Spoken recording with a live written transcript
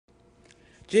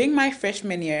During my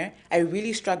freshman year, I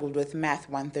really struggled with Math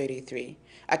 133,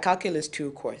 a Calculus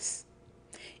 2 course.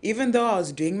 Even though I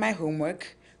was doing my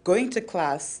homework, going to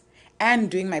class, and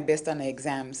doing my best on the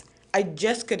exams, I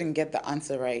just couldn't get the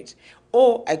answer right,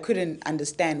 or I couldn't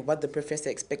understand what the professor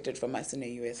expected from us in a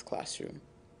US classroom.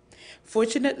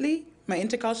 Fortunately, my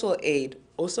intercultural aide,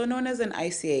 also known as an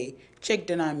ICA, checked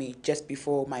in on me just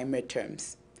before my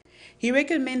midterms. He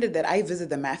recommended that I visit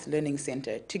the Math Learning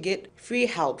Center to get free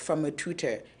help from a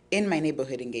tutor in my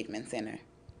neighborhood engagement center.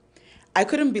 I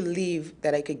couldn't believe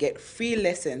that I could get free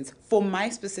lessons for my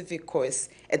specific course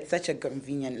at such a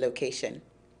convenient location.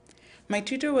 My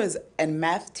tutor was a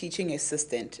math teaching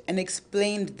assistant and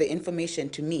explained the information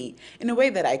to me in a way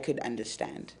that I could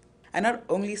understand. I not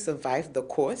only survived the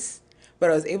course, but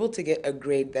I was able to get a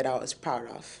grade that I was proud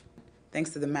of,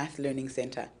 thanks to the Math Learning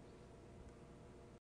Center.